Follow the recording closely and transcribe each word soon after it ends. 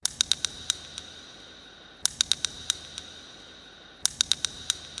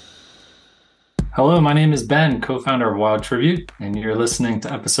Hello, my name is Ben, co-founder of Wild Tribute, and you're listening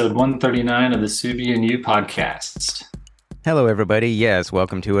to episode 139 of the S&YE139 podcast. Hello, everybody. Yes,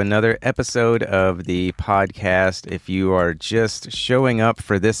 welcome to another episode of the podcast. If you are just showing up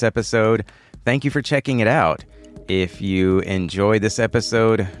for this episode, thank you for checking it out. If you enjoy this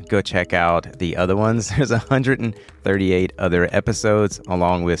episode, go check out the other ones. There's 138 other episodes,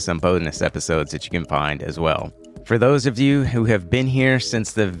 along with some bonus episodes that you can find as well. For those of you who have been here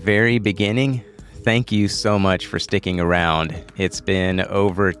since the very beginning, thank you so much for sticking around. It's been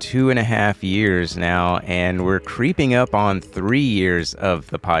over 2.5 years now, and we're creeping up on 3 years of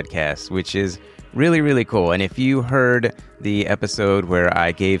the podcast, which is really, really cool. And if you heard the episode where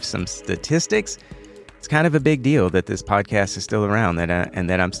I gave some statistics, it's kind of a big deal that this podcast is still around and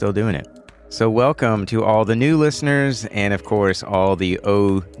that I'm still doing it. So welcome to all the new listeners and, of course, all the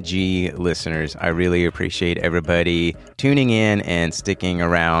OG listeners. I really appreciate everybody tuning in and sticking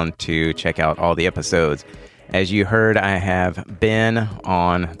around to check out all the episodes. As you heard, I have Ben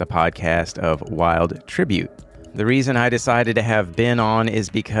on the podcast of Wild Tribute. The reason I decided to have Ben on is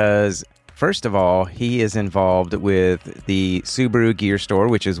because, first of all, he is involved with the Subaru Gear Store,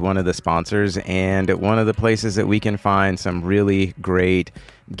 which is one of the sponsors and one of the places that we can find some really great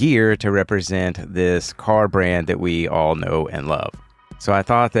gear to represent this car brand that we all know and love. So I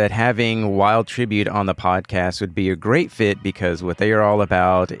thought that having Wild Tribute on the podcast would be a great fit because what they are all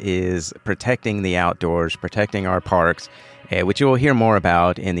about is protecting the outdoors, protecting our parks, which you will hear more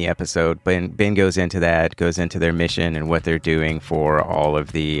about in the episode. Ben goes into that, goes into their mission and what they're doing for all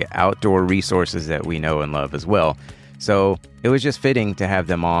of the outdoor resources that we know and love as well. So it was just fitting to have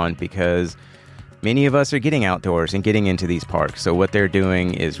them on because many of us are getting outdoors and getting into these parks. So what they're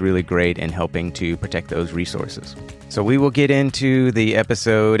doing is really great in helping to protect those resources. So we will get into the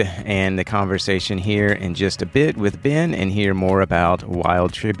episode and the conversation here in just a bit with Ben and hear more about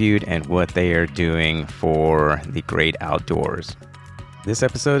Wild Tribute and what they are doing for the great outdoors. This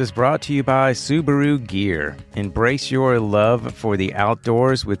episode is brought to you by Subaru Gear. Embrace your love for the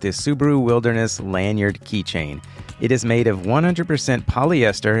outdoors with this Subaru Wilderness Lanyard keychain. It is made of 100%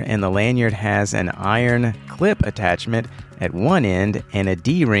 polyester, and the lanyard has an iron clip attachment at one end and a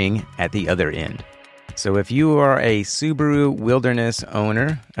D-ring at the other end. So if you are a Subaru Wilderness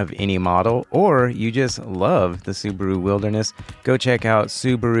owner of any model, or you just love the Subaru Wilderness, go check out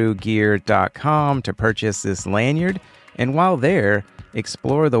SubaruGear.com to purchase this lanyard. And while there,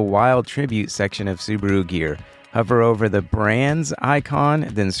 explore the Wild Tribute section of Subaru Gear. Hover over the brand's icon,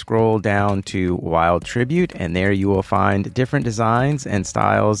 then scroll down to Wild Tribute, and there you will find different designs and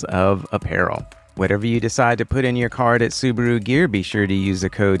styles of apparel. Whatever you decide to put in your cart at Subaru Gear, be sure to use the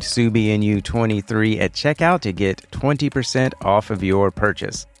code SUBINU23 at checkout to get 20% off of your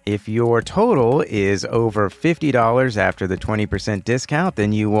purchase. If your total is over $50 after the 20% discount,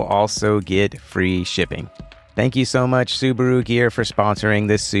 then you will also get free shipping. Thank you so much, Subaru Gear, for sponsoring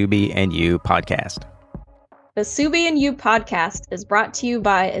this Subi and You podcast. The Subi and You podcast is brought to you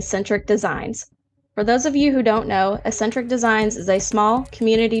by Eccentric Designs. For those of you who don't know, Eccentric Designs is a small,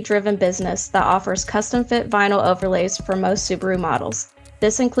 community-driven business that offers custom-fit vinyl overlays for most Subaru models.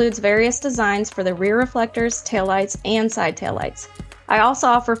 This includes various designs for the rear reflectors, taillights, and side taillights. I also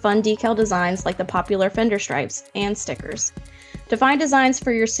offer fun decal designs like the popular fender stripes and stickers. To find designs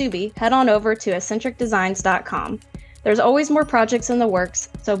for your Subi, head on over to eccentricdesigns.com. There's always more projects in the works,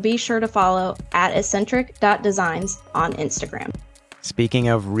 so be sure to follow at eccentric.designs on Instagram. Speaking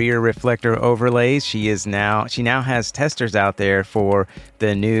of rear reflector overlays, she now has testers out there for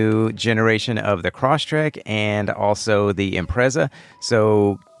the new generation of the Crosstrek and also the Impreza.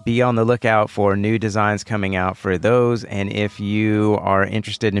 So be on the lookout for new designs coming out for those. And if you are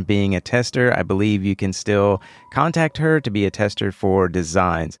interested in being a tester, I believe you can still contact her to be a tester for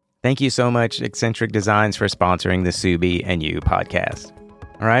designs. Thank you so much, Eccentric Designs, for sponsoring the Subi and You podcast.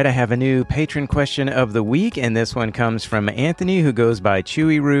 All right, I have a new patron question of the week, and this one comes from Anthony, who goes by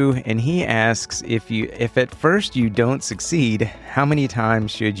Chewy and he asks, if at first you don't succeed, how many times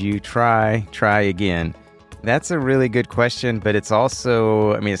should you try again? That's a really good question, but it's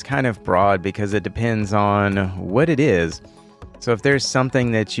also, it's kind of broad because it depends on what it is. So if there's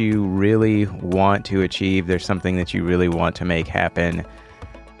something that you really want to achieve, there's something that you really want to make happen,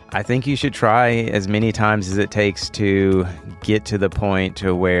 I think you should try as many times as it takes to get to the point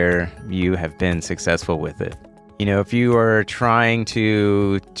to where you have been successful with it. If you are trying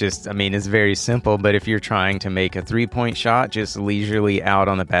to it's very simple, but if you're trying to make a three-point shot just leisurely out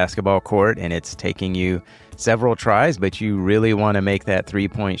on the basketball court and it's taking you several tries, but you really want to make that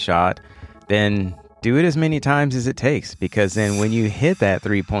three-point shot, then do it as many times as it takes, because then when you hit that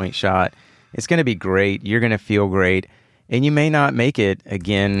three-point shot, it's going to be great. You're going to feel great. And you may not make it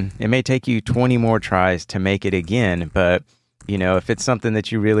again. It may take you 20 more tries to make it again, but if it's something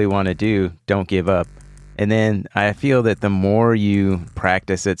that you really want to do, don't give up. And then I feel that the more you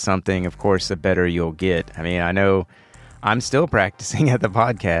practice at something, of course, the better you'll get. I mean, I know I'm still practicing at the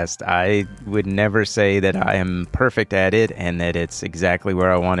podcast. I would never say that I am perfect at it and that it's exactly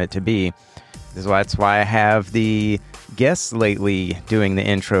where I want it to be. That's why I have the guests lately doing the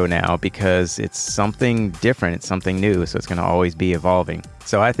intro now, because it's something different, it's something new, so it's going to always be evolving.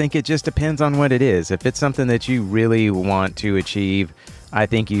 So I think it just depends on what it is. If it's something that you really want to achieve, I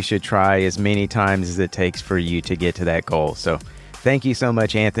think you should try as many times as it takes for you to get to that goal. So thank you so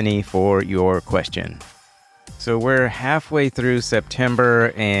much, Anthony, for your question. So we're halfway through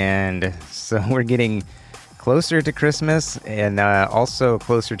September, and so we're getting closer to Christmas and also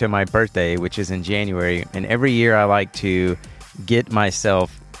closer to my birthday, which is in January. And every year I like to get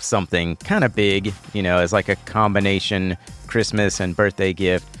myself something kind of big, as like a combination Christmas and birthday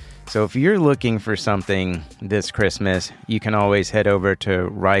gift. So if you're looking for something this Christmas, you can always head over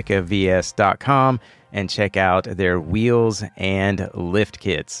to rikavs.com and check out their wheels and lift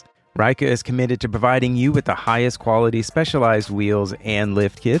kits. Rika is committed to providing you with the highest quality specialized wheels and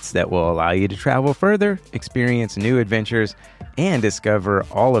lift kits that will allow you to travel further, experience new adventures, and discover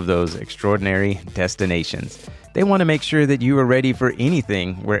all of those extraordinary destinations. They want to make sure that you are ready for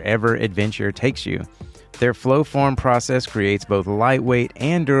anything wherever adventure takes you. Their flow form process creates both lightweight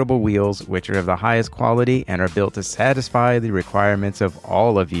and durable wheels, which are of the highest quality and are built to satisfy the requirements of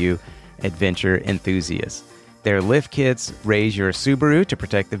all of you adventure enthusiasts. Their lift kits raise your Subaru to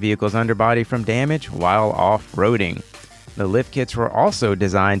protect the vehicle's underbody from damage while off-roading. The lift kits were also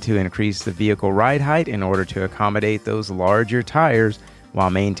designed to increase the vehicle ride height in order to accommodate those larger tires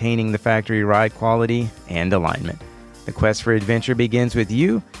while maintaining the factory ride quality and alignment. The quest for adventure begins with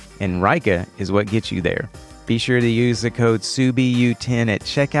you, and Rika is what gets you there. Be sure to use the code SUBIU10 at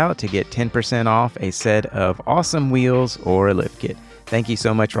checkout to get 10% off a set of awesome wheels or a lift kit. Thank you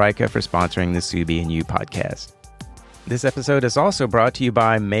so much, Rika, for sponsoring the Subi and You podcast. This episode is also brought to you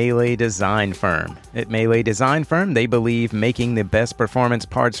by Melee Design Firm. At Melee Design Firm, they believe making the best performance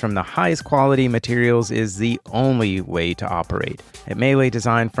parts from the highest quality materials is the only way to operate. At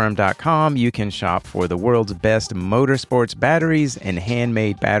MeleeDesignFirm.com, you can shop for the world's best motorsports batteries and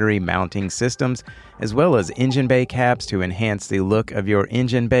handmade battery mounting systems, as well as engine bay caps to enhance the look of your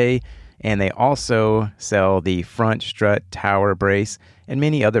engine bay. And they also sell the front strut tower brace and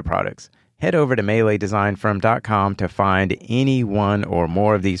many other products. Head over to MeleeDesignFirm.com to find any one or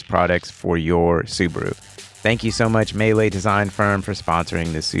more of these products for your Subaru. Thank you so much, Melee Design Firm, for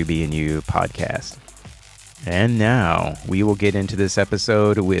sponsoring the Subi and You podcast. And now we will get into this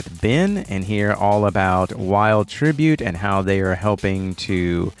episode with Ben and hear all about Wild Tribute and how they are helping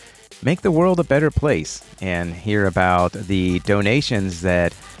to make the world a better place, and hear about the donations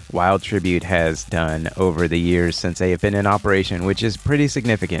that Wild Tribute has done over the years since they have been in operation, which is pretty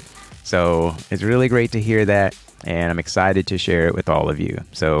significant. So it's really great to hear that, and I'm excited to share it with all of you.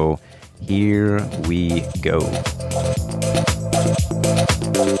 So here we go.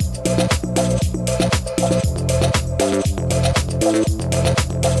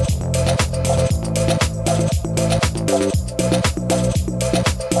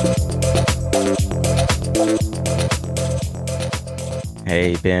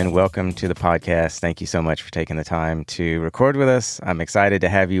 Hey, Ben, welcome to the podcast. Thank you so much for taking the time to record with us. I'm excited to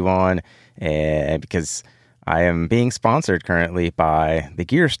have you on because I am being sponsored currently by the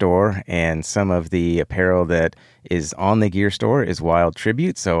Gear Store, and some of the apparel that is on the Gear Store is Wild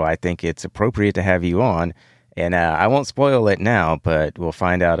Tribute, so I think it's appropriate to have you on. And I won't spoil it now, but we'll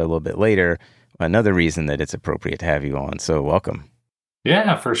find out a little bit later another reason that it's appropriate to have you on. So welcome.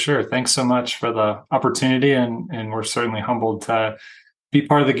 Yeah, for sure. Thanks so much for the opportunity, and we're certainly humbled to be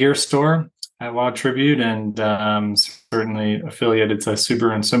part of the Gear Store at Wild Tribute, and certainly affiliated to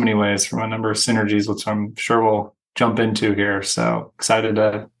Subaru in so many ways from a number of synergies, which I'm sure we'll jump into here. So excited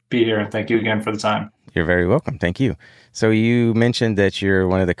to be here, and thank you again for the time. You're very welcome. Thank you. So you mentioned that you're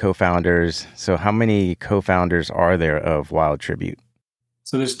one of the co-founders. So how many co-founders are there of Wild Tribute?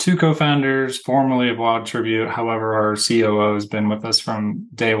 So there's two co-founders formerly of Wild Tribute. However, our COO has been with us from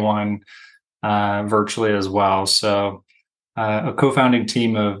day one, virtually as well. So a co-founding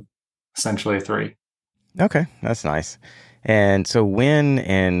team of essentially three. Okay, that's nice. And so when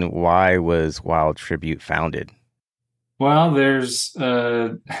and why was Wild Tribute founded? Well, there's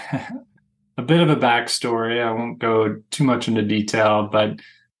a bit of a backstory. I won't go too much into detail, but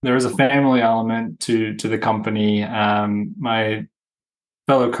there was a family element to the company. My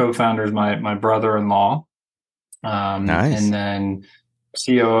fellow co-founders, my brother-in-law, Nice. and then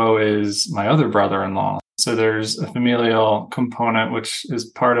COO is my other brother-in-law. So there's a familial component, which is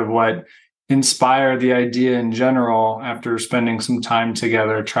part of what inspired the idea in general after spending some time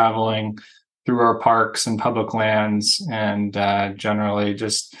together traveling through our parks and public lands, and generally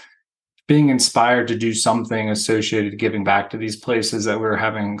just being inspired to do something associated to giving back to these places that we're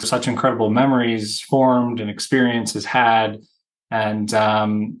having such incredible memories formed and experiences had. And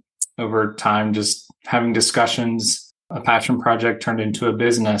over time, just having discussions, a passion project turned into a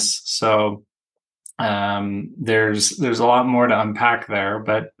business. So there's a lot more to unpack there,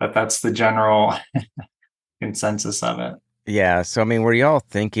 but that's the general consensus of it. Yeah. So, I mean, were y'all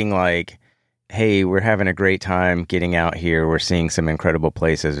thinking like, hey, we're having a great time getting out here. We're seeing some incredible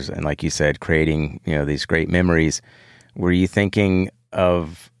places. And like you said, creating, these great memories. Were you thinking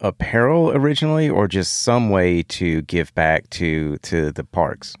of apparel originally, or just some way to give back to the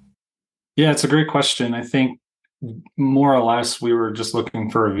parks? Yeah, it's a great question. I think more or less we were just looking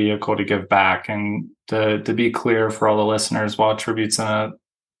for a vehicle to give back. And to be clear for all the listeners, Wild Tribute's a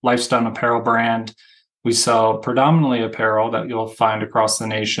lifestyle apparel brand. We sell predominantly apparel that you'll find across the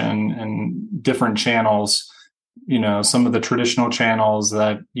nation in different channels, some of the traditional channels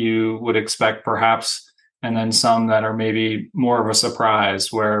that you would expect perhaps, and then some that are maybe more of a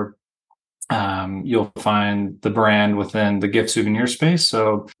surprise where you'll find the brand within the gift souvenir space.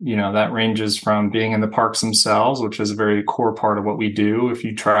 So, that ranges from being in the parks themselves, which is a very core part of what we do. If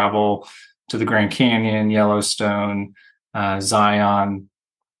you travel to the Grand Canyon, Yellowstone, Zion,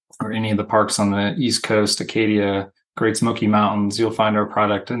 or any of the parks on the East Coast, Acadia, Great Smoky Mountains, you'll find our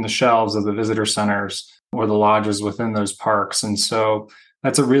product in the shelves of the visitor centers or the lodges within those parks. And so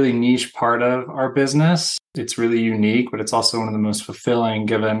that's a really niche part of our business. It's really unique, but it's also one of the most fulfilling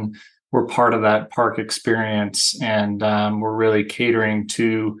given we're part of that park experience. And we're really catering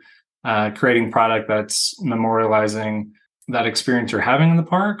to creating product that's memorializing that experience you're having in the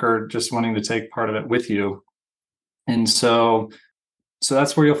park or just wanting to take part of it with you. And so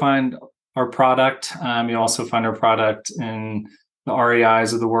that's where you'll find our product. You'll also find our product in the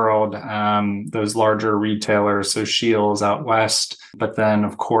REIs of the world, those larger retailers, so Scheels out west. But then,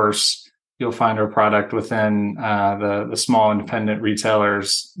 of course, you'll find our product within the small independent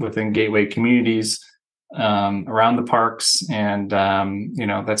retailers within gateway communities around the parks. And,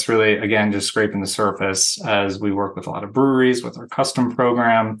 that's really, again, just scraping the surface as we work with a lot of breweries with our custom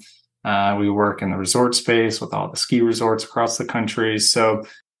program. We work in the resort space with all the ski resorts across the country. So,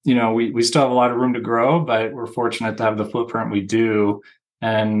 we still have a lot of room to grow, but we're fortunate to have the footprint we do.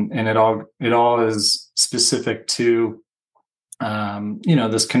 And it all is specific to,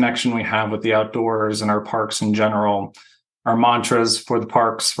 this connection we have with the outdoors and our parks in general. Our mantras for the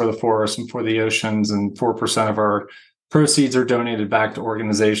parks, for the forests, and for the oceans, and 4% of our proceeds are donated back to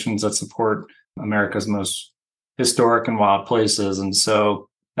organizations that support America's most historic and wild places. And so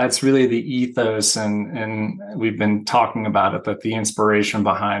that's really the ethos, and we've been talking about it, but the inspiration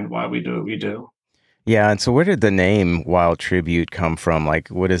behind why we do what we do. Yeah, and so where did the name Wild Tribute come from? Like,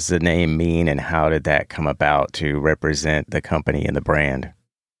 what does the name mean, and how did that come about to represent the company and the brand?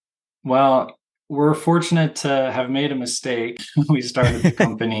 Well, we're fortunate to have made a mistake. We started the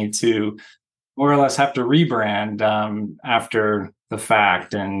company to more or less have to rebrand after the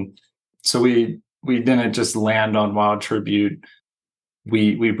fact. And so we didn't just land on Wild Tribute.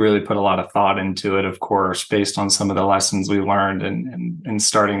 We really put a lot of thought into it, of course, based on some of the lessons we learned in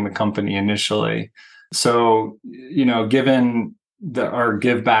starting the company initially. So, given our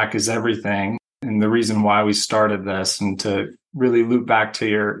give back is everything, and the reason why we started this, and to really loop back to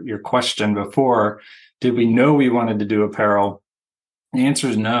your question before, did we know we wanted to do apparel? The answer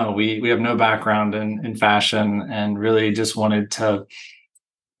is no. We have no background in fashion, and really just wanted to,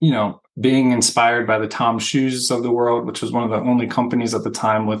 being inspired by the Tom Shoes of the world, which was one of the only companies at the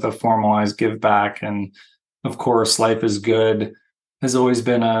time with a formalized give back. And of course, Life is Good has always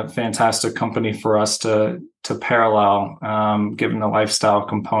been a fantastic company for us to parallel, given the lifestyle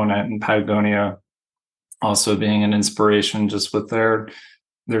component, and Patagonia also being an inspiration just with their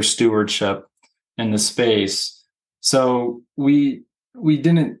stewardship in the space. So we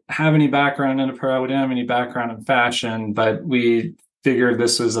didn't have any background in apparel. We didn't have any background in fashion, but we figured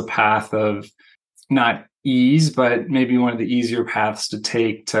this was a path of not ease, but maybe one of the easier paths to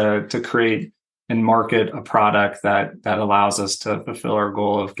take to create and market a product that allows us to fulfill our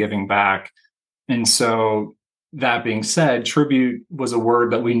goal of giving back. And so that being said, tribute was a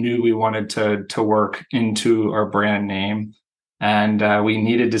word that we knew we wanted to work into our brand name. And we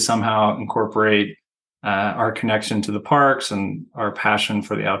needed to somehow incorporate our connection to the parks and our passion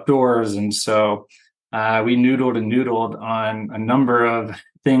for the outdoors. And so we noodled on a number of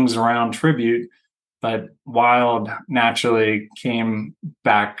things around tribute, but Wild naturally came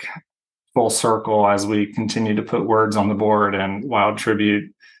back full circle as we continue to put words on the board, and Wild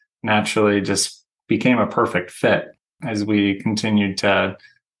Tribute naturally just became a perfect fit as we continued to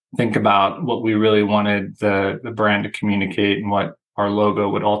think about what we really wanted the brand to communicate and what our logo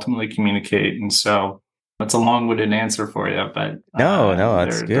would ultimately communicate. And so it's a long-winded answer for you, but No,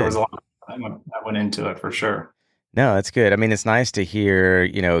 that's there was good. a lot that went into it for sure. No, that's good. I mean, it's nice to hear,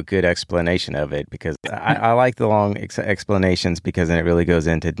 a good explanation of it because I like the long explanations because then it really goes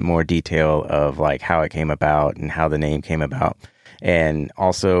into more detail of like how it came about and how the name came about. And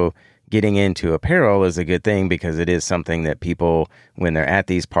also getting into apparel is a good thing because it is something that people, when they're at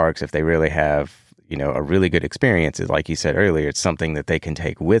these parks, if they really have, a really good experience, is like you said earlier, it's something that they can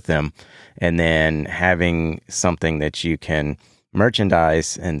take with them. And then having something that you can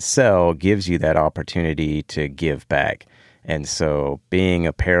merchandise and sell gives you that opportunity to give back. And so being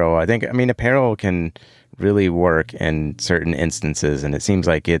apparel, apparel can really work in certain instances, and it seems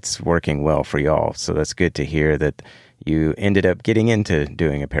like it's working well for y'all. So that's good to hear that you ended up getting into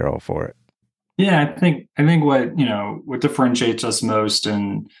doing apparel for it. Yeah, I think what differentiates us most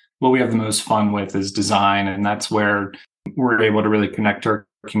and what we have the most fun with is design, and that's where we're able to really connect our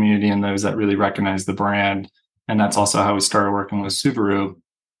community and those that really recognize the brand. And that's also how we started working with Subaru,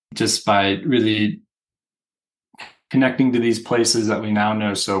 just by really connecting to these places that we now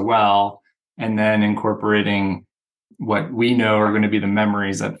know so well, and then incorporating what we know are going to be the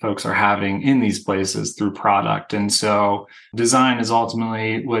memories that folks are having in these places through product. And so design is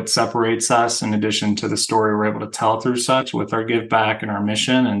ultimately what separates us, in addition to the story we're able to tell through such with our give back and our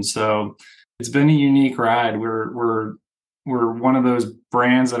mission. And so it's been a unique ride. We're one of those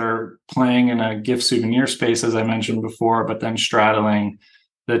brands that are playing in a gift souvenir space, as I mentioned before, but then straddling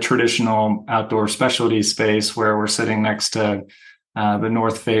the traditional outdoor specialty space where we're sitting next to the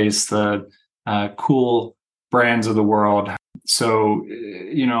North Face, the cool brands of the world. So,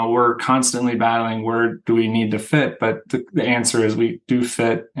 we're constantly battling where do we need to fit, but the answer is we do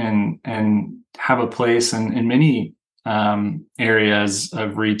fit and have a place in many areas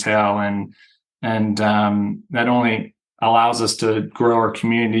of retail, and that only allows us to grow our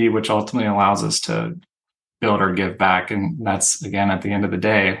community, which ultimately allows us to build or give back. And that's, again, at the end of the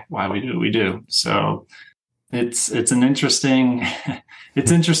day, why we do what we do. So it's an interesting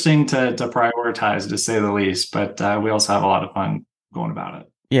it's interesting to prioritize, to say the least, but we also have a lot of fun going about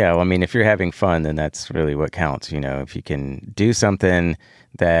it. Yeah, well, I mean, if you're having fun, then that's really what counts. If you can do something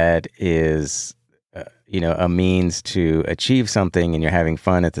that is, a means to achieve something and you're having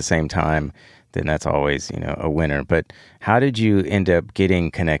fun at the same time, then that's always, a winner. But how did you end up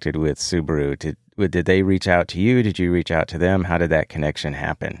getting connected with Subaru? Did they reach out to you? Did you reach out to them? How did that connection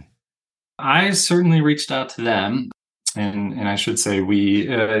happen? I certainly reached out to them, and I should say we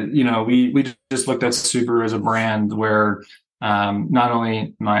just looked at Subaru as a brand where not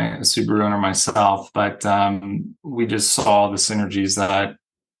only my Subaru owner myself, but we just saw the synergies that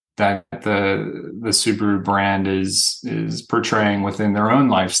the Subaru brand is portraying within their own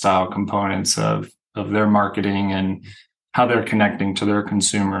lifestyle components of their marketing and how they're connecting to their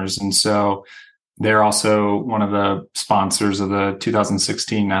consumers. And so they're also one of the sponsors of the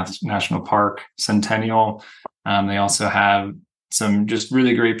 2016 National Park Centennial. They also have some just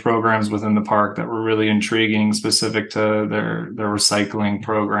really great programs within the park that were really intriguing, specific to their recycling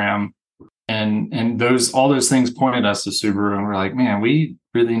program. And all those things pointed us to Subaru, and we're like, man, we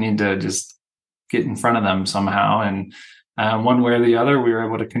really need to just get in front of them somehow. And one way or the other, we were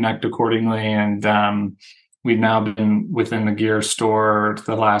able to connect accordingly. And we've now been within the gear store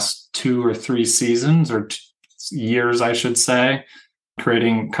the last 2 or 3 seasons, or years, I should say,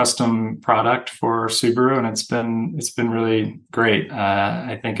 creating custom product for Subaru, and it's been really great.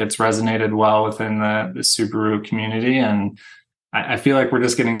 I think it's resonated well within the Subaru community, and I feel like we're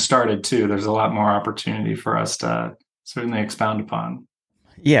just getting started too. There's a lot more opportunity for us to certainly expound upon.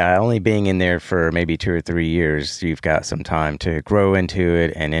 Yeah, only being in there for maybe 2 or 3 years, you've got some time to grow into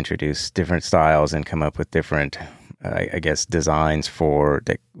it and introduce different styles and come up with different, I guess, designs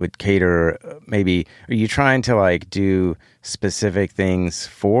that would cater. Maybe, are you trying to do specific things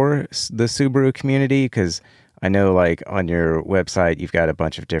for the Subaru community? Because I know on your website, you've got a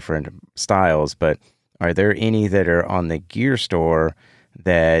bunch of different styles, but are there any that are on the gear store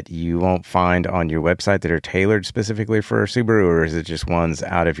that you won't find on your website that are tailored specifically for Subaru, or is it just ones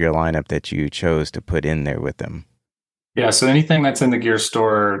out of your lineup that you chose to put in there with them? Yeah, so anything that's in the gear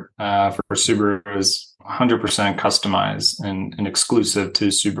store for Subaru is 100% customized and exclusive to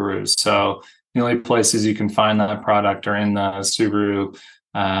Subaru. So the only places you can find that product are in the Subaru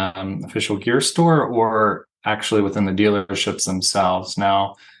official gear store, or actually within the dealerships themselves.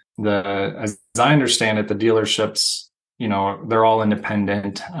 Now, as I understand it, the dealerships, they're all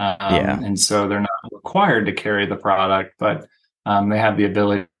independent. Yeah. And so they're not required to carry the product, but they have the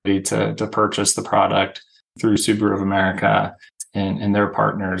ability to purchase the product through Subaru of America and their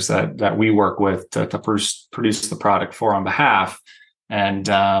partners that we work with to produce the product for on behalf. And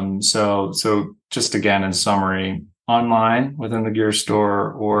so just again, in summary, online within the gear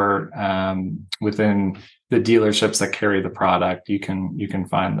store or within the dealerships that carry the product, you can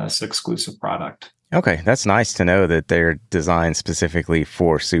find this exclusive product. Okay, that's nice to know that they're designed specifically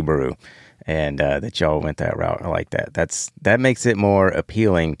for Subaru, and that y'all went that route. I like that. That makes it more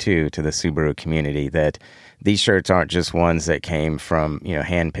appealing too to the Subaru community, that these shirts aren't just ones that came from,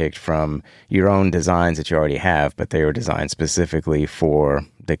 handpicked from your own designs that you already have, but they were designed specifically for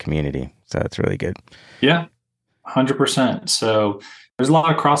the community. So that's really good. Yeah, 100%. So there's a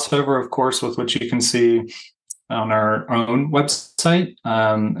lot of crossover, of course, with what you can see on our own website.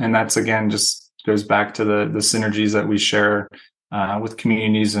 And that's, again, just goes back to the synergies that we share with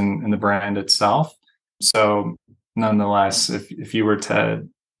communities and the brand itself. So nonetheless, if you were to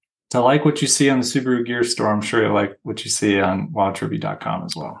like what you see on the Subaru Gear Store, I'm sure you'll like what you see on wildtribute.com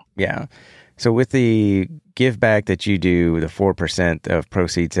as well. Yeah. So with the give back that you do, the 4% of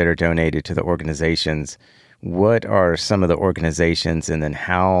proceeds that are donated to the organizations, what are some of the organizations, and then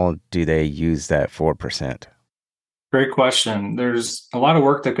how do they use that 4%? Great question. There's a lot of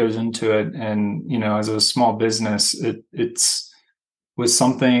work that goes into it. And, as a small business, it's with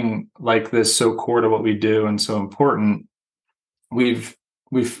something like this so core to what we do and so important, we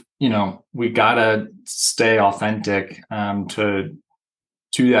gotta stay authentic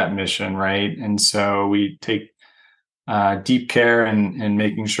to that mission, right? And so we take deep care in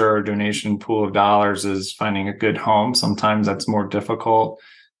making sure our donation pool of dollars is finding a good home. Sometimes that's more difficult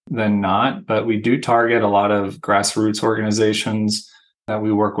than not, but we do target a lot of grassroots organizations that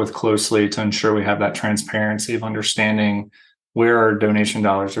we work with closely to ensure we have that transparency of understanding where our donation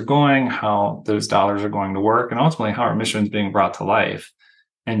dollars are going, how those dollars are going to work, and ultimately how our mission is being brought to life.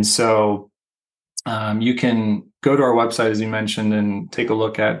 And so you can go to our website, as you mentioned, and take a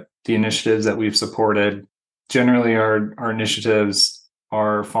look at the initiatives that we've supported. Generally, our initiatives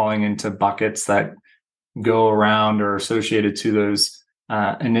are falling into buckets that go around or associated to those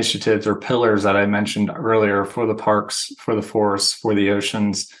initiatives or pillars that I mentioned earlier for the parks, for the forests, for the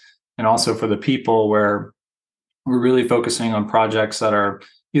oceans, and also for the people, where we're really focusing on projects that are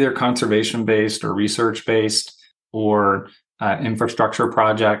either conservation-based or research-based, or infrastructure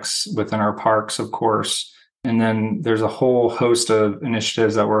projects within our parks, of course. And then there's a whole host of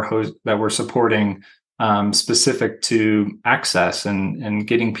initiatives that we're supporting specific to access and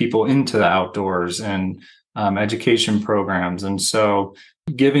getting people into the outdoors and education programs. And so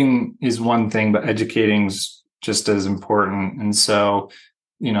giving is one thing, but educating's just as important. And so,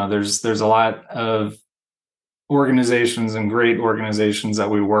 there's a lot of organizations and great organizations that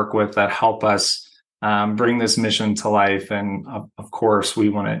we work with that help us bring this mission to life. And of course, we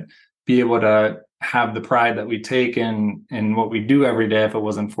want to be able to have the pride that we take in what we do every day if it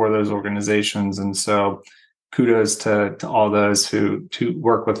wasn't for those organizations. And so kudos to all those who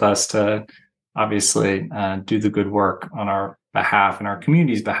work with us to obviously do the good work on our behalf and our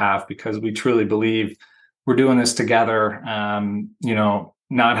community's behalf, because we truly believe we're doing this together.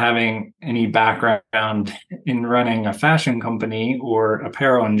 Not having any background in running a fashion company or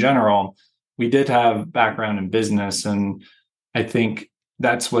apparel in general, we did have background in business. And I think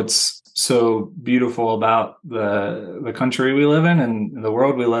that's what's so beautiful about the country we live in and the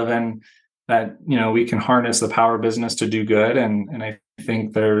world we live in, that, we can harness the power of business to do good. And I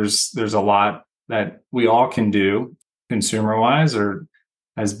think there's a lot that we all can do consumer wise or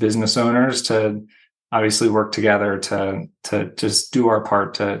as business owners to obviously work together to just do our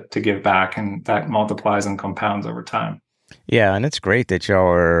part to give back, and that multiplies and compounds over time. Yeah, and it's great that y'all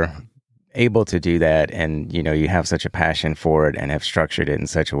are able to do that, and you have such a passion for it and have structured it in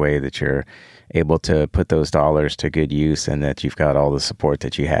such a way that you're able to put those dollars to good use, and that you've got all the support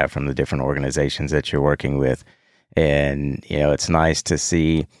that you have from the different organizations that you're working with. And it's nice to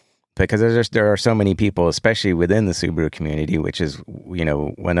see, because there are so many people, especially within the Subaru community, which is,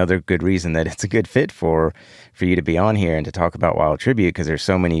 one other good reason that it's a good fit for you to be on here and to talk about Wild Tribute, because there's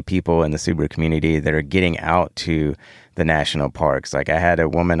so many people in the Subaru community that are getting out to the national parks. Like I had a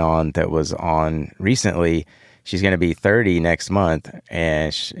woman on that was on recently. She's going to be 30 next month,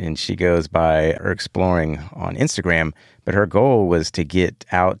 and she goes by her exploring on Instagram, but her goal was to get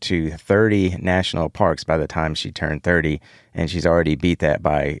out to 30 national parks by the time she turned 30, and she's already beat that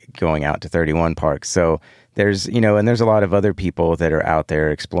by going out to 31 parks. So there's, and there's a lot of other people that are out there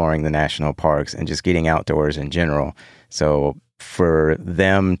exploring the national parks and just getting outdoors in general. So for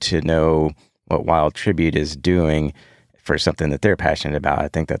them to know what Wild Tribute is doing for something that they're passionate about. I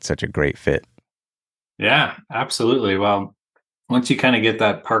think that's such a great fit. Yeah, absolutely. Well, once you kind of get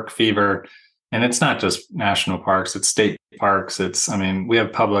that park fever, and it's not just national parks, it's state parks. I mean, we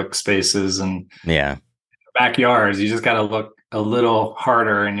have public spaces and Yeah. backyards. You just got to look a little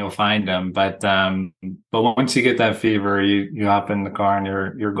harder and you'll find them. But once you get that fever, you hop in the car and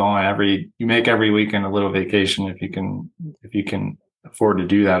you're going you make every weekend a little vacation if you can afford to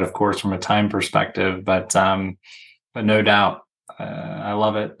do that, of course, from a time perspective. But no doubt, I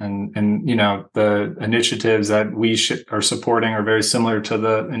love it. And the initiatives that we are supporting are very similar to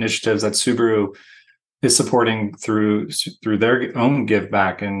the initiatives that Subaru is supporting through their own give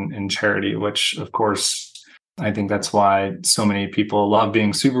back and charity, which of course, I think that's why so many people love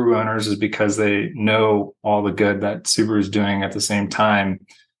being Subaru owners, is because they know all the good that Subaru is doing at the same time,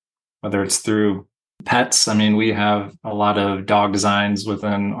 whether it's through pets. I mean, we have a lot of dog designs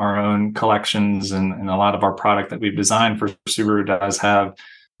within our own collections, and a lot of our product that we've designed for Subaru does have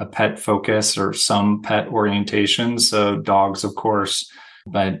a pet focus or some pet orientation. So dogs, of course,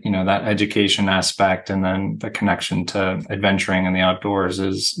 but that education aspect and then the connection to adventuring in the outdoors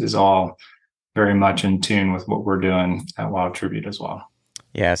is all very much in tune with what we're doing at Wild Tribute as well.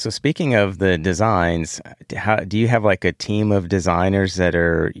 Yeah. So speaking of the designs, how do you have like a team of designers that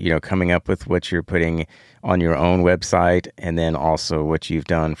are, coming up with what you're putting on your own website, and then also what you've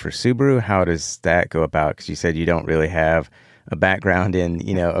done for Subaru? How does that go about? Because you said you don't really have a background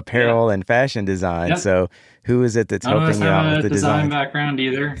in, apparel and fashion design. Yep. So who is it that's helping you out with the design background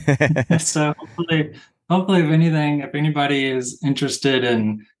either? So hopefully, if anybody is interested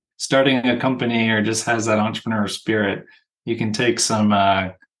in starting a company or just has that entrepreneur spirit, you can take some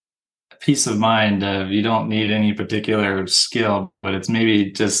peace of mind of you don't need any particular skill, but it's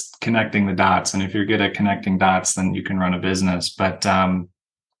maybe just connecting the dots. And if you're good at connecting dots, then you can run a business. But none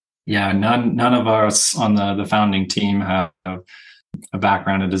of us on the founding team have a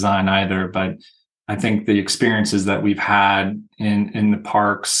background in design either. But I think the experiences that we've had in the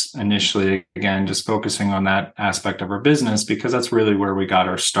parks initially, again, just focusing on that aspect of our business, because that's really where we got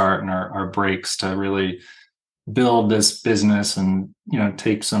our start and our breaks to really build this business and,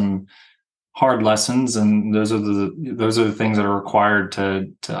 take some hard lessons. And those are the things that are required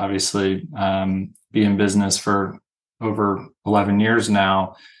to obviously be in business for over 11 years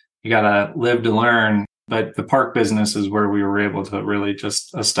now. You got to live to learn. But the park business is where we were able to really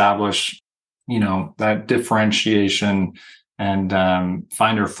just establish that differentiation and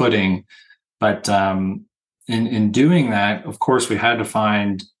find our footing. But in doing that, of course, we had to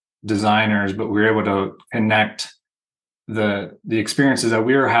find designers, but we were able to connect the experiences that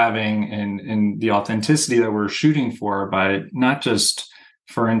we were having and the authenticity that we're shooting for by not just,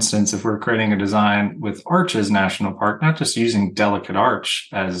 for instance, if we're creating a design with Arches National Park, not just using delicate arch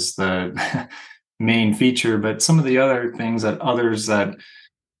as the main feature, but some of the other things that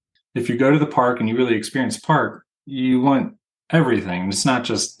if you go to the park and you really experience the park, you want everything. It's not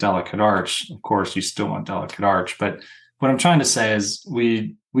just delicate arch. Of course, you still want delicate arch. But what I'm trying to say is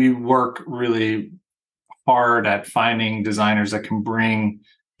we work really hard at finding designers that can bring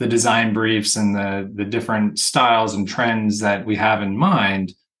the design briefs and the different styles and trends that we have in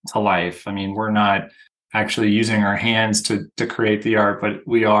mind to life. I mean, we're not actually using our hands to create the art, but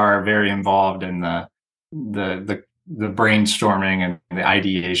we are very involved in the brainstorming and the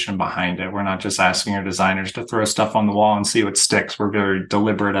ideation behind it. We're not just asking our designers to throw stuff on the wall and see what sticks. We're very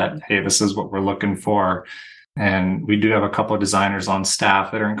deliberate at, hey, this is what we're looking for. And we do have a couple of designers on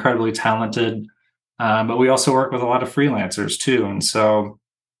staff that are incredibly talented, but we also work with a lot of freelancers too. And so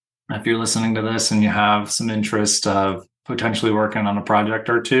if you're listening to this and you have some interest of potentially working on a project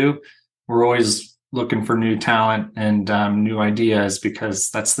or two, we're always looking for new talent and new ideas, because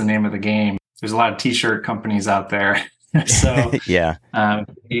that's the name of the game. There's a lot of t-shirt companies out there. So yeah,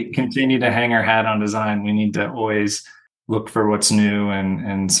 we continue to hang our hat on design. We need to always look for what's new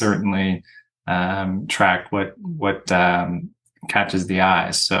and certainly track what catches the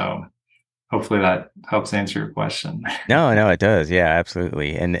eye. So hopefully that helps answer your question. No, it does. Yeah,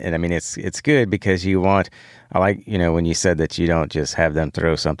 absolutely. And I mean, it's good because I like, when you said that you don't just have them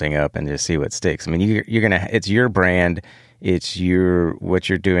throw something up and just see what sticks. I mean, it's your brand. What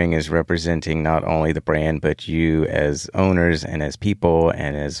you're doing is representing not only the brand, but you as owners and as people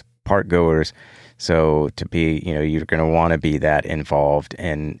and as park goers. So to be, you're going to want to be that involved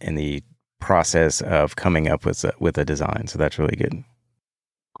in the process of coming up with a design. So that's really good.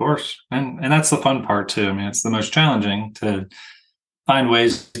 Of course. And that's the fun part too. I mean, it's the most challenging to find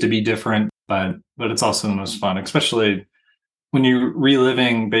ways to be different, but it's also the most fun, especially when you're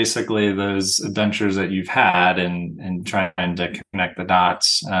reliving basically those adventures that you've had and trying to connect the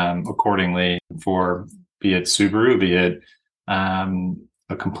dots accordingly for be it Subaru, be it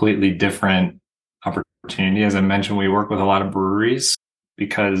a completely different opportunity. As I mentioned, we work with a lot of breweries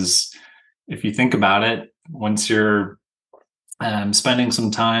because if you think about it, once you're spending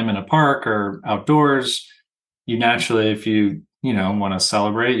some time in a park or outdoors, you naturally, if you know want to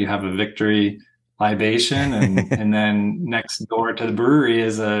celebrate, you have a victory libation, and then next door to the brewery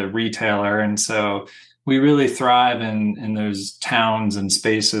is a retailer, and so we really thrive in those towns and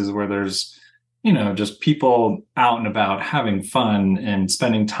spaces where there's just people out and about having fun and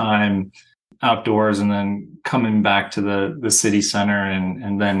spending time outdoors, and then coming back to the city center,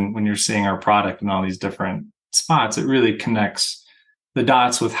 and then when you're seeing our product in all these different spots, it really connects the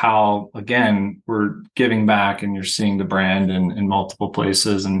dots with how, again, we're giving back, and you're seeing the brand in multiple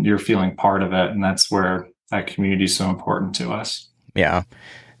places, and you're feeling part of it, and that's where that community is so important to us. Yeah.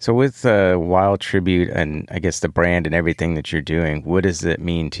 So with Wild Tribute and I guess the brand and everything that you're doing, what does it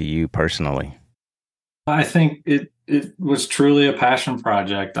mean to you personally? I think it was truly a passion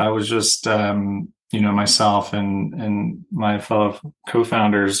project. I was just myself and my fellow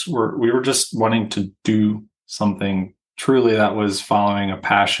co-founders we were just wanting to do something truly that was following a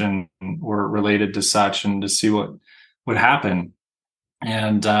passion or related to such, and to see what would happen.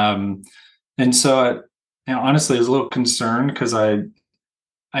 And so honestly, I was a little concerned because I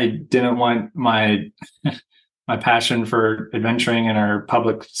didn't want my my passion for adventuring in our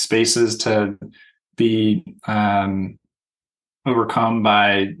public spaces to be overcome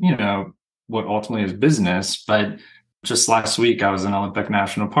by what ultimately is business. But just last week I was in Olympic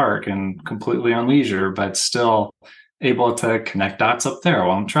National Park and completely on leisure, but still able to connect dots up there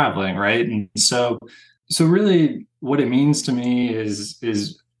while I'm traveling, right? And so really what it means to me is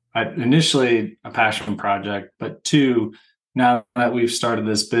initially a passion project, but two, now that we've started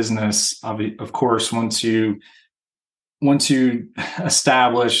this business, of course, once you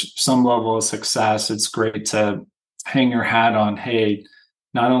establish some level of success, it's great to hang your hat on, hey,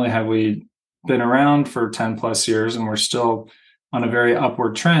 not only have we been around for 10 plus years and we're still on a very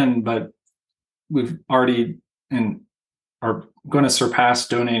upward trend, but we've already are going to surpass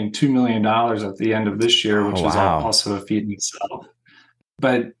donating $2 million at the end of this year, which is also a feat in itself.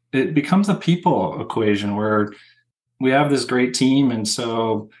 But it becomes a people equation where we have this great team, and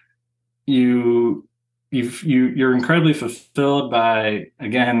so you're incredibly fulfilled by,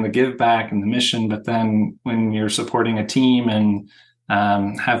 again, the give back and the mission. But then when you're supporting a team and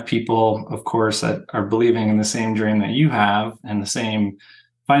have people, of course, that are believing in the same dream that you have and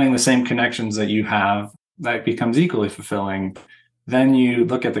finding the same connections that you have, that becomes equally fulfilling. Then you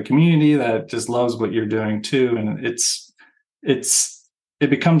look at the community that just loves what you're doing too, and it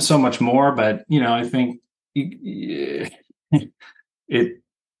becomes so much more. But I think it's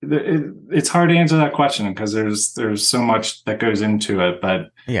hard to answer that question because there's so much that goes into it. But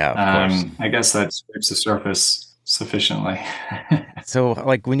yeah, of course. I guess that scrapes the surface sufficiently. So,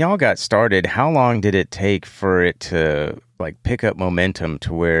 like, when y'all got started, how long did it take for it to pick up momentum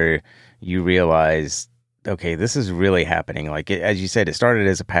to where you realized, okay, this is really happening? As you said, it started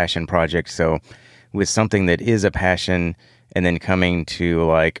as a passion project. So with something that is a passion, and then coming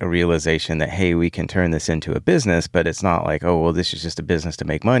to a realization that, hey, we can turn this into a business, but it's not oh, well, this is just a business to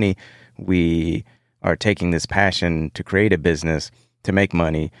make money. We are taking this passion to create a business to make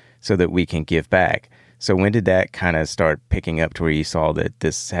money so that we can give back. So when did that kind of start picking up to where you saw that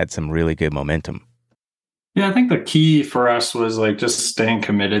this had some really good momentum? Yeah, I think the key for us was just staying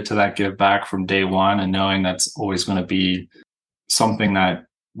committed to that give back from day one, and knowing that's always going to be something that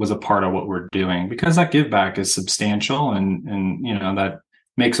was a part of what we're doing, because that give back is substantial, and that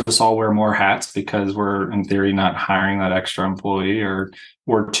makes us all wear more hats, because we're in theory not hiring that extra employee or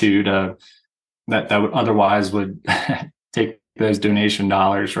two that would otherwise would take those donation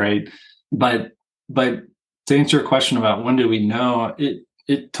dollars, right? But to answer your question about when do we know,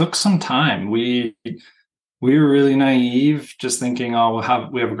 it took some time. We were really naive, just thinking, oh,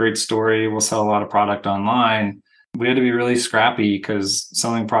 we have a great story, we'll sell a lot of product online. We had to be really scrappy because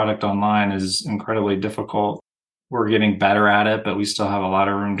selling product online is incredibly difficult. We're getting better at it, but we still have a lot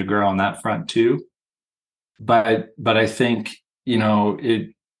of room to grow on that front too. But I think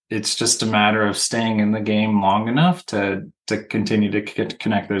it's just a matter of staying in the game long enough to continue to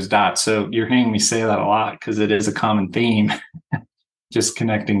connect those dots. So you're hearing me say that a lot because it is a common theme, just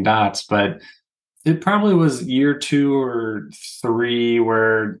connecting dots. But it probably was year 2 or 3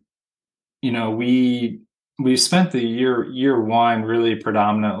 where we spent the year 1 really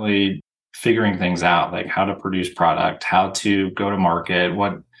predominantly figuring things out, like how to produce product, how to go to market,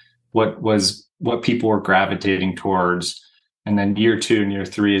 what people were gravitating towards. And then year 2 and year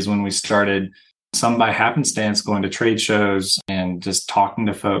 3 is when we started some by happenstance, going to trade shows and just talking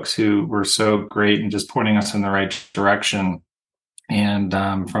to folks who were so great and just pointing us in the right direction. And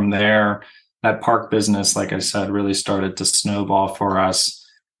from there, that park business, like I said, really started to snowball for us.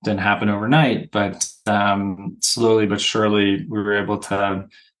 Didn't happen overnight, but slowly but surely we were able to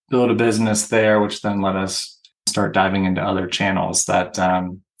build a business there, which then let us start diving into other channels that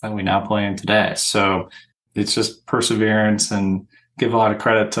we now play in today. So it's just perseverance, and give a lot of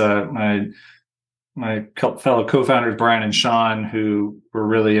credit to my fellow co-founders, Brian and Sean, who were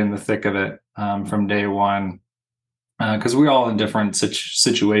really in the thick of it from day one. Because we're all in different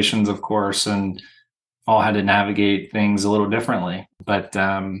situations, of course, and all had to navigate things a little differently. But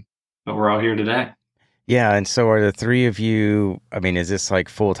we're all here today. Yeah, and so are the three of you, I mean, is this like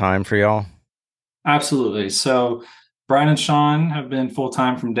full-time for y'all? Absolutely. So Brian and Sean have been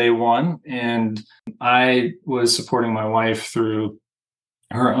full-time from day one, and I was supporting my wife through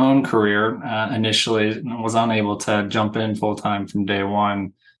her own career initially, and was unable to jump in full-time from day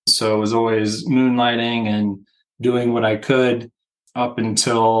one. So it was always moonlighting and doing what I could up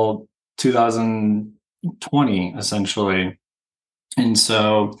until 2020, essentially. And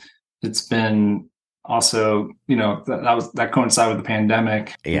so it's been also, that coincided with the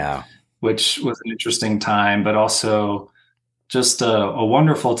pandemic. Yeah. Which was an interesting time, but also just a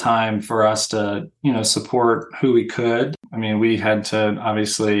wonderful time for us to, support who we could. I mean, we had to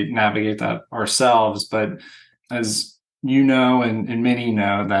obviously navigate that ourselves, but as you know, and many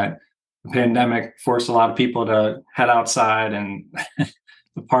know, that the pandemic forced a lot of people to head outside, and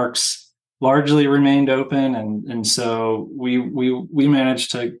the parks largely remained open. And so we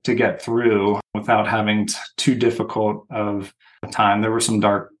managed to get through without having too difficult of a time. There were some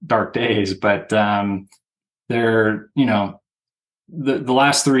dark days, but the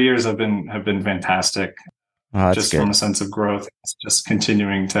last 3 years have been fantastic. Oh, just good. From a sense of growth. It's just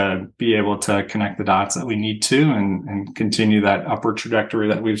continuing to be able to connect the dots that we need to, and continue that upward trajectory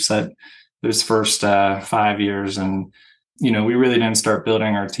that we've set those first 5 years. And, we really didn't start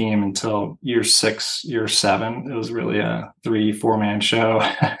building our team until year 6, year 7. It was really a 3-4 man show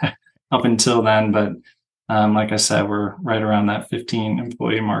up until then. But like I said, we're right around that 15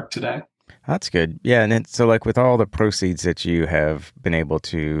 employee mark today. That's good. Yeah. And then, so like with all the proceeds that you have been able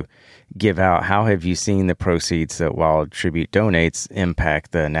to give out, how have you seen the proceeds that Wild Tribute donates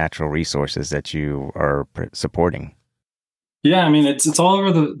impact the natural resources that you are supporting? Yeah, I mean, it's all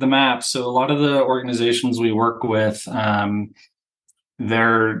over the map. So a lot of the organizations we work with,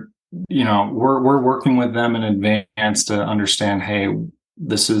 they're, we're working with them in advance to understand, hey,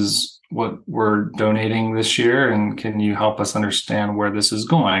 this is what we're donating this year, and can you help us understand where this is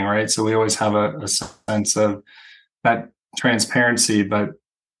going, right? So we always have a sense of that transparency. But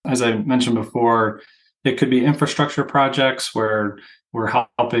as I mentioned before, it could be infrastructure projects where we're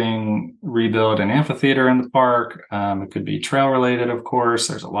helping rebuild an amphitheater in the park. It could be trail related, of course.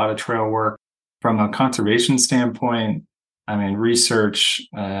 There's a lot of trail work. From a conservation standpoint, I mean, research,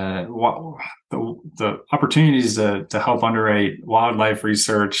 the opportunities to help underwrite wildlife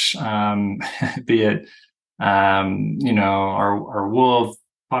research, be it, our wolf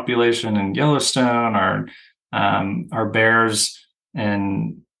population in Yellowstone, our bears,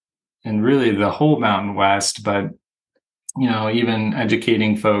 and really the whole Mountain West, but even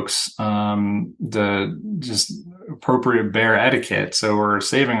educating folks the just appropriate bear etiquette. So we're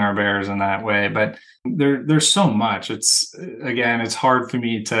saving our bears in that way. But there's so much. It's hard for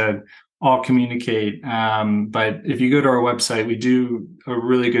me to all communicate. But if you go to our website, we do a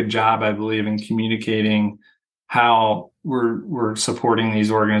really good job, I believe, in communicating how we're supporting these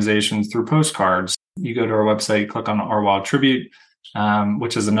organizations through postcards. You go to our website, click on Our Wild Tribute,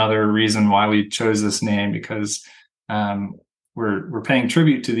 which is another reason why we chose this name, because we're paying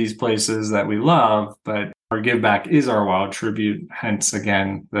tribute to these places that we love, but our give back is our wild tribute. Hence,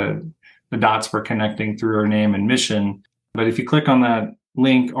 again, the dots we're connecting through our name and mission. But if you click on that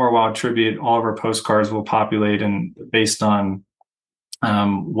link, Our Wild Tribute, all of our postcards will populate, and based on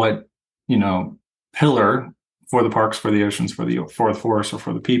what pillar for the parks, for the oceans, for the forest, or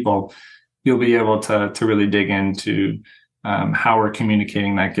for the people, you'll be able to really dig into how we're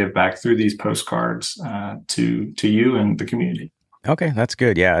communicating that give back through these postcards to you and the community. Okay, that's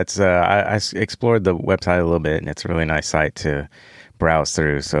good. Yeah, it's I explored the website a little bit, and it's a really nice site to browse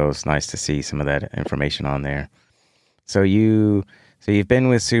through. So it's nice to see some of that information on there. So you've been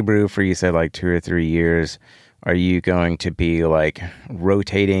with Subaru for, you said, like 2 or 3 years. Are you going to be like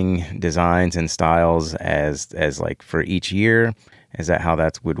rotating designs and styles as like for each year? Is that how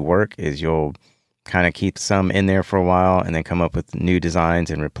that would work? Is you'll kind of keep some in there for a while and then come up with new designs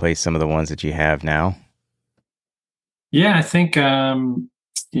and replace some of the ones that you have now? Yeah, I think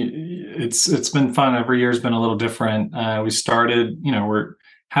It's been fun. Every year's been a little different. We started, we're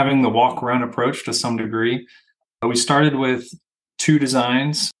having the walk around approach to some degree. But we started with 2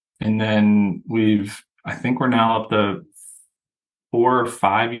 designs, and then I think we're now up to 4 or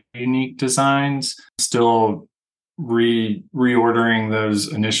 5 unique designs. Still reordering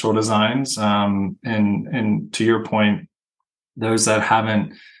those initial designs. And to your point, those that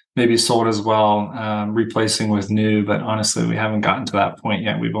haven't maybe sold as well, replacing with new, but honestly, we haven't gotten to that point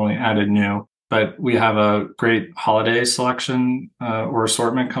yet. We've only added new, but we have a great holiday selection or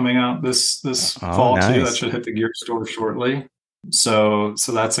assortment coming out this fall nice. too. That should hit the gear store shortly. So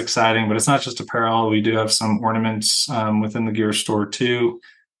that's exciting, but it's not just apparel. We do have some ornaments within the gear store too,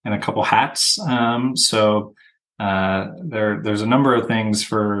 and a couple hats. So there's a number of things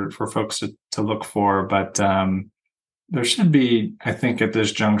for folks to look for, but there should be, I think, at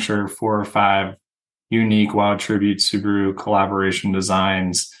this juncture, 4 or 5 unique Wild Tribute Subaru collaboration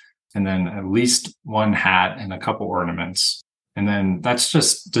designs, and then at least 1 hat and a couple ornaments. And then that's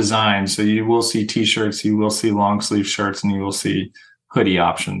just design. So you will see t-shirts, you will see long sleeve shirts, and you will see hoodie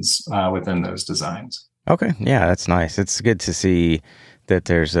options within those designs. Okay. Yeah, that's nice. It's good to see that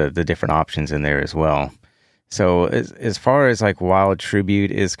there's the different options in there as well. So as far as like Wild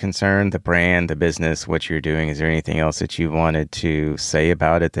Tribute is concerned, the brand, the business, what you're doing, is there anything else that you wanted to say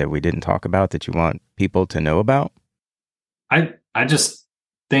about it that we didn't talk about that you want people to know about? I just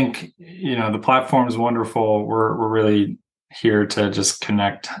think, the platform is wonderful. We're really here to just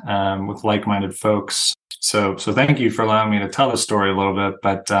connect with like-minded folks. So thank you for allowing me to tell the story a little bit,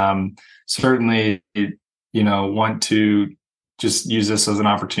 but certainly, want to just use this as an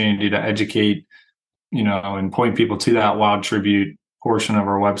opportunity to educate, and point people to that Wild Tribute portion of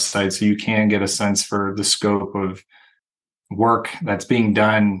our website so you can get a sense for the scope of work that's being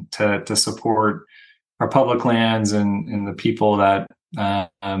done to support our public lands and the people that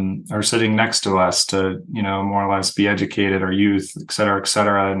are sitting next to us to, more or less be educated, our youth, et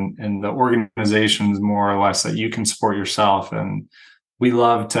cetera, and the organizations more or less that you can support yourself. And we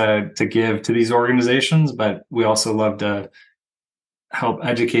love to give to these organizations, but we also love to help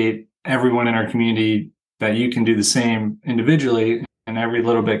educate everyone in our community that you can do the same individually, and every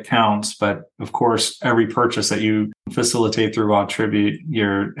little bit counts. But of course, every purchase that you facilitate through Wild Tribute,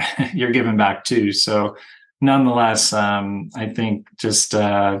 you're giving back too. So nonetheless, I think just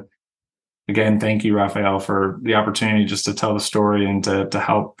again, thank you, Raphael, for the opportunity just to tell the story and to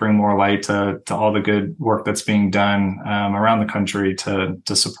help bring more light to all the good work that's being done around the country to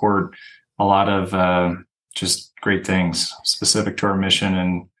support a lot of just great things specific to our mission.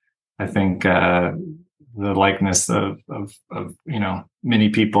 And I think the likeness of many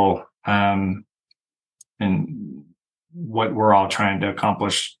people and what we're all trying to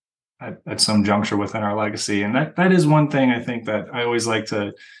accomplish at some juncture within our legacy. And that is one thing I think that I always like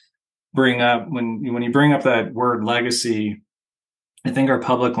to bring up when you bring up that word legacy. I think our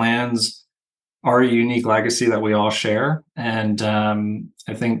public lands are a unique legacy that we all share, and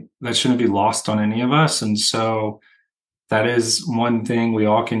I think that shouldn't be lost on any of us. And so that is one thing we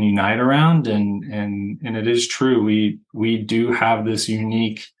all can unite around, and it is true. We do have this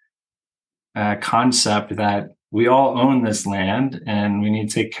unique concept that we all own this land, and we need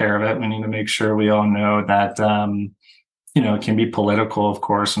to take care of it. We need to make sure we all know that it can be political, of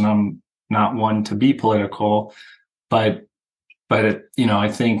course, and I'm not one to be political, but I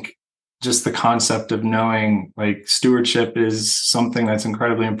think just the concept of knowing like stewardship is something that's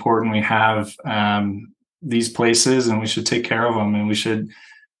incredibly important. We have these places, and we should take care of them, and we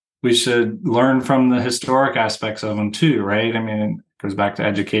should learn from the historic aspects of them too, right? I mean, it goes back to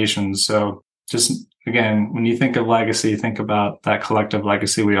education. So just again, when you think of legacy, think about that collective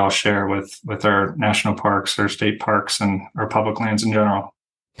legacy we all share with our national parks, our state parks, and our public lands in general.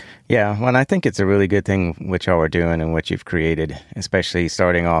 Yeah, well, I think it's a really good thing what y'all are doing and what you've created, especially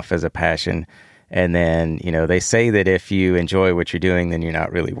starting off as a passion. And then, they say that if you enjoy what you're doing, then you're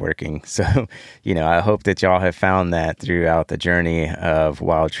not really working. So, I hope that y'all have found that throughout the journey of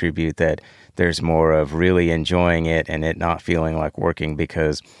Wild Tribute, that there's more of really enjoying it and it not feeling like working,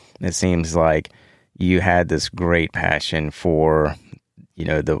 because it seems like you had this great passion for,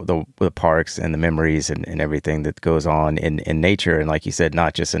 the parks and the memories and everything that goes on in nature. And like you said,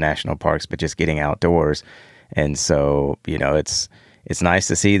 not just the national parks, but just getting outdoors. And so, it's nice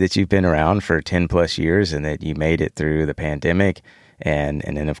to see that you've been around for 10 plus years and that you made it through the pandemic. And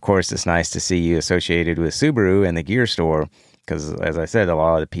then, of course, it's nice to see you associated with Subaru and the gear store, because, as I said, a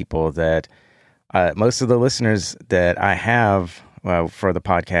lot of the people that most of the listeners that I have for the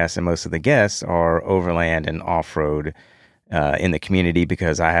podcast and most of the guests are overland and off-road in the community,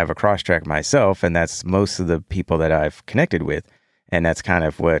 because I have a cross track myself, and that's most of the people that I've connected with. And that's kind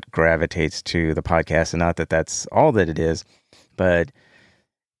of what gravitates to the podcast. And not that that's all that it is, but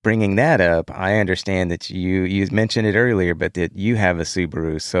bringing that up, I understand that you mentioned it earlier, but that you have a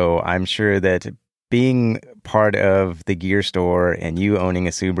Subaru. So I'm sure that being part of the gear store and you owning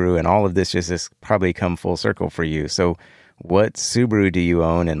a Subaru and all of this just has probably come full circle for you. So what Subaru do you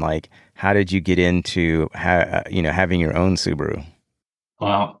own, and like, how did you get into having your own Subaru?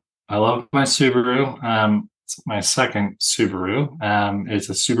 Well, I love my Subaru. It's my second Subaru. It's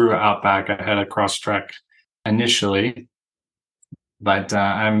a Subaru Outback. I had a Crosstrek initially, but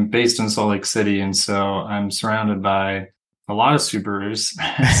I'm based in Salt Lake City, and so I'm surrounded by a lot of Subarus,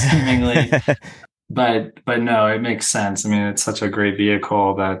 seemingly. But no, it makes sense. I mean, it's such a great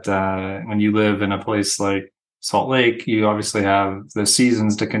vehicle that when you live in a place like Salt Lake, you obviously have the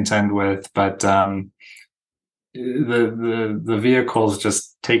seasons to contend with, but the vehicles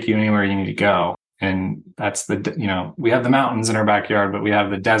just take you anywhere you need to go. And that's we have the mountains in our backyard, but we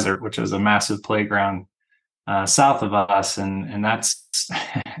have the desert, which is a massive playground south of us, and that's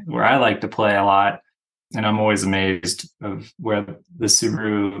where I like to play a lot. And I'm always amazed of where the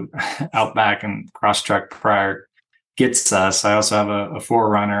Subaru Outback and Crosstrek prior gets us. I also have a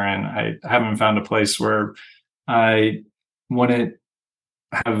 4Runner, and I haven't found a place where I wouldn't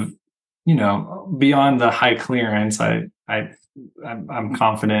have, beyond the high clearance. I'm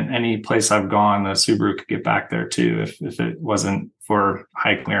confident any place I've gone, the Subaru could get back there too, if it wasn't for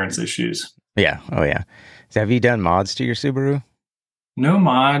high clearance issues. Yeah. Oh yeah. So have you done mods to your Subaru? No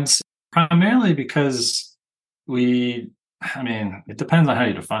mods, primarily because it depends on how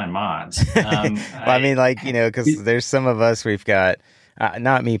you define mods. Well, because there's some of us, we've got,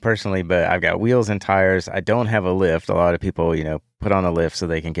 not me personally, but I've got wheels and tires. I don't have a lift. A lot of people, put on a lift so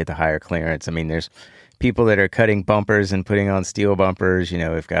they can get the higher clearance. I mean, there's people that are cutting bumpers and putting on steel bumpers.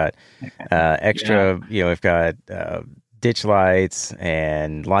 We've got extra, we've got ditch lights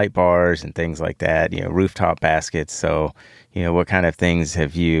and light bars and things like that, rooftop baskets. So, what kind of things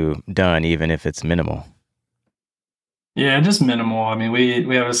have you done, even if it's minimal? Yeah, just minimal. I mean,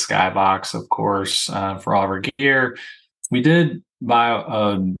 we have a skybox, of course, for all of our gear. We did buy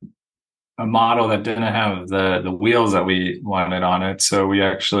a model that didn't have the wheels that we wanted on it. So we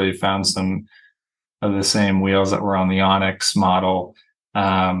actually found some of the same wheels that were on the Onyx model,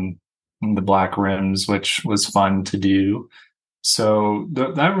 the black rims, which was fun to do. So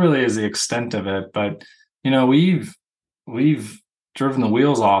that really is the extent of it. But, we've driven the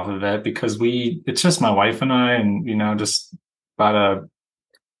wheels off of it because it's just my wife and I, and, we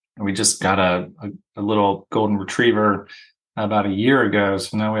just got a little golden retriever about a year ago.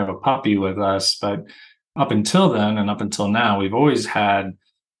 So now we have a puppy with us. But up until then, and up until now, we've always had,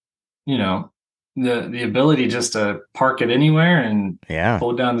 the ability just to park it anywhere and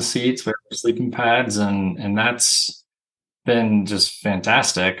pull down the seats with sleeping pads. And that's been just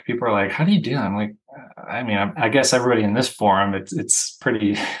fantastic. People are like, how do you do that? I'm like, I guess everybody in this forum, it's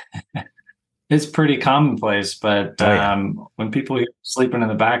pretty, it's pretty commonplace. But when people are sleeping in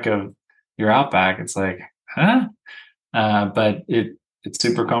the back of your Outback, it's like, huh? But it's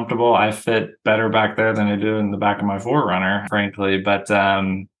super comfortable. I fit better back there than I do in the back of my 4Runner, frankly. But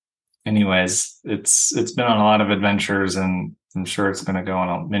anyways, it's been on a lot of adventures, and I'm sure it's going to go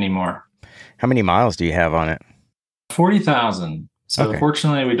on many more. How many miles do you have on it? 40,000. So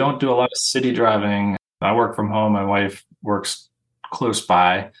Fortunately, we don't do a lot of city driving. I work from home. My wife works close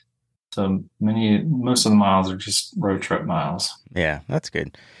by. So most of the miles are just road trip miles. Yeah, that's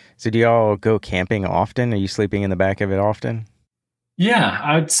good. So do y'all go camping often? Are you sleeping in the back of it often? Yeah,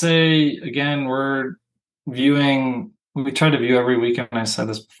 I'd say, again, we try to view every weekend. I said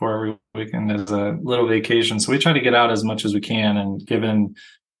this before, every weekend is a little vacation. So we try to get out as much as we can. And given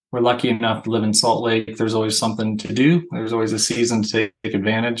we're lucky enough to live in Salt Lake, there's always something to do. There's always a season to take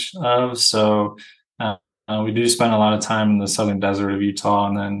advantage of. So we do spend a lot of time in the southern desert of Utah,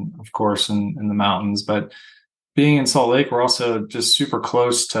 and then, of course, in the mountains. But being in Salt Lake, we're also just super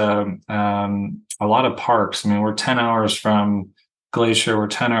close to a lot of parks. I mean, we're 10 hours from Glacier. We're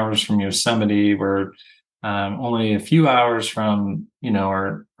 10 hours from Yosemite. We're only a few hours from,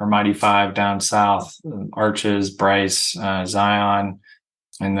 our Mighty Five down south, Arches, Bryce, Zion.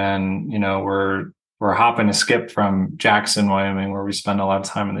 And then, we're hopping a skip from Jackson, Wyoming, where we spend a lot of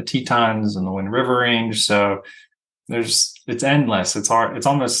time in the Tetons and the Wind River Range. So it's endless. It's hard. It's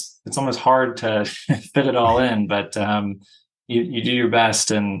almost hard to fit it all in, but you do your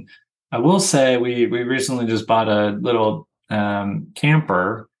best. And I will say we recently just bought a little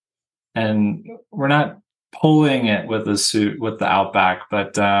camper, and we're not pulling it with the Outback,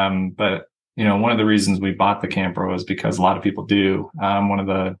 but one of the reasons we bought the camper was because a lot of people do. One of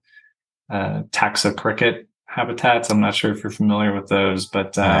the taxa cricket habitats. I'm not sure if you're familiar with those,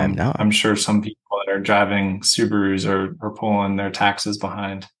 but I'm not. I'm sure some people that are driving Subarus are pulling their taxes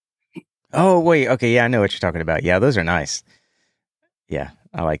behind. Oh, wait. Okay. Yeah, I know what you're talking about. Yeah, those are nice. Yeah,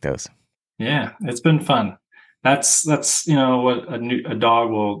 I like those. Yeah, it's been fun. That's what a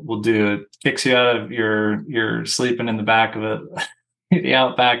dog will do. It kicks you out of your sleeping in the back of it, the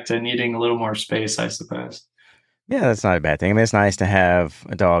outback to needing a little more space, I suppose. Yeah, that's not a bad thing. I mean, it's nice to have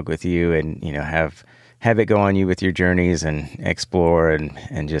a dog with you and, have it go on you with your journeys and explore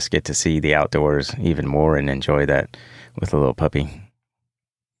and just get to see the outdoors even more and enjoy that with a little puppy.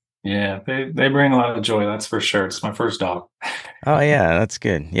 Yeah, they bring a lot of joy, that's for sure. It's my first dog. Oh, yeah, that's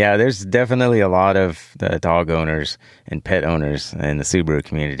good. Yeah, there's definitely a lot of the dog owners and pet owners in the Subaru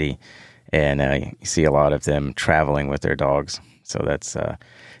community, and you see a lot of them traveling with their dogs. So that's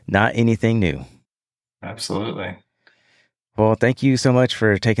not anything new. Absolutely. Well, thank you so much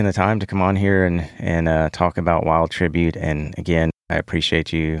for taking the time to come on here and talk about Wild Tribute. And again, I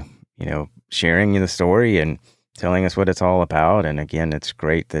appreciate you, sharing the story and telling us what it's all about. And again, it's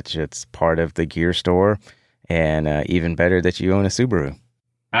great that it's part of the gear store, and even better that you own a Subaru.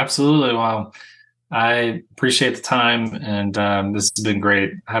 Absolutely. Well, I appreciate the time, and this has been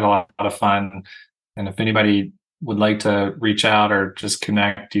great. I had a lot of fun. And if anybody would like to reach out or just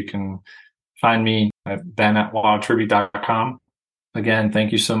connect, you can find me at ben@wildtribute.com. Again,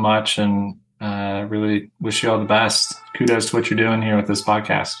 thank you so much, and really wish you all the best. Kudos to what you're doing here with this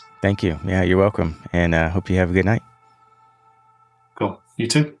podcast. Thank you. Yeah, you're welcome. And hope you have a good night. Cool. You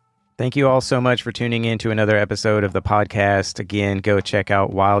too. Thank you all so much for tuning in to another episode of the podcast. Again, go check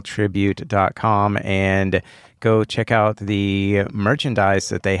out wildtribute.com and go check out the merchandise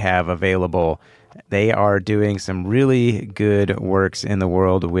that they have available. They are doing some really good works in the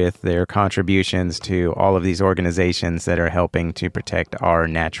world with their contributions to all of these organizations that are helping to protect our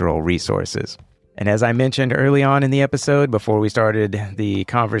natural resources. And as I mentioned early on in the episode, before we started the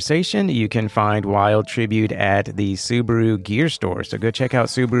conversation, you can find Wild Tribute at the Subaru Gear Store. So go check out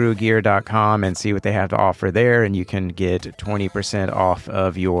SubaruGear.com and see what they have to offer there, and you can get 20% off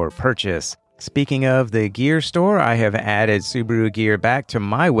of your purchase. Speaking of the gear store, I have added Subaru Gear back to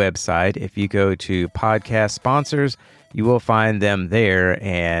my website. If you go to podcast sponsors, you will find them there,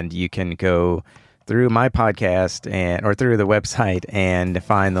 and you can go through my podcast or through the website and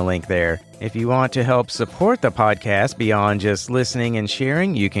find the link there. If you want to help support the podcast beyond just listening and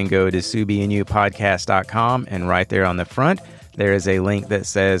sharing, you can go to SubiandYouPodcast.com, and right there on the front, there is a link that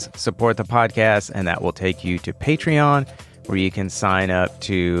says support the podcast, and that will take you to Patreon, where you can sign up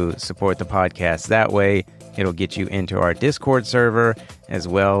to support the podcast that way. It'll get you into our Discord server, as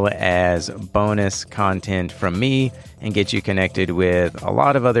well as bonus content from me, and get you connected with a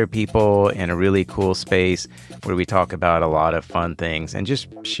lot of other people in a really cool space where we talk about a lot of fun things and just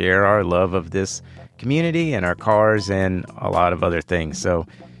share our love of this community and our cars and a lot of other things. So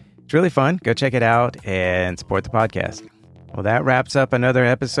it's really fun. Go check it out and support the podcast. Well, that wraps up another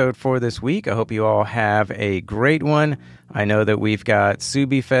episode for this week. I hope you all have a great one. I know that we've got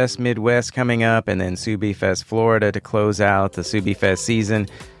SubiFest Midwest coming up, and then SubiFest Florida to close out the SubiFest season.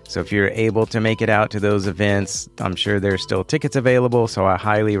 So if you're able to make it out to those events, I'm sure there's still tickets available, so I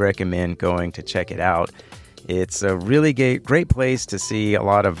highly recommend going to check it out. It's a really great place to see a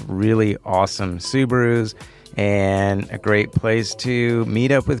lot of really awesome Subarus, and a great place to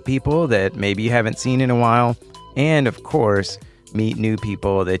meet up with people that maybe you haven't seen in a while. And of course, meet new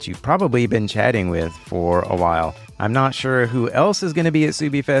people that you've probably been chatting with for a while. I'm not sure who else is going to be at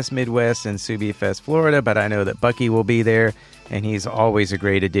SubiFest Midwest and SubiFest Florida, but I know that Bucky will be there, and he's always a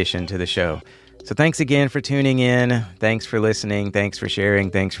great addition to the show. So thanks again for tuning in. Thanks for listening. Thanks for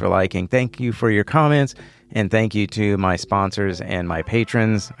sharing. Thanks for liking. Thank you for your comments. And thank you to my sponsors and my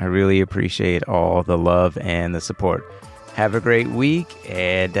patrons. I really appreciate all the love and the support. Have a great week,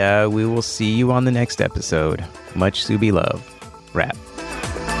 and we will see you on the next episode. Much Subi love. Wrap.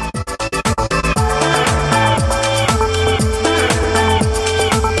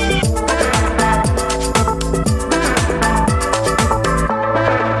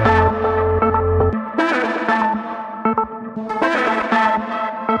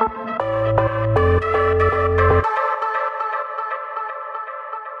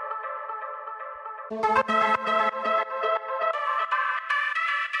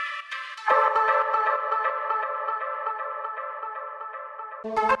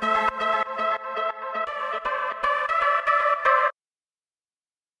 You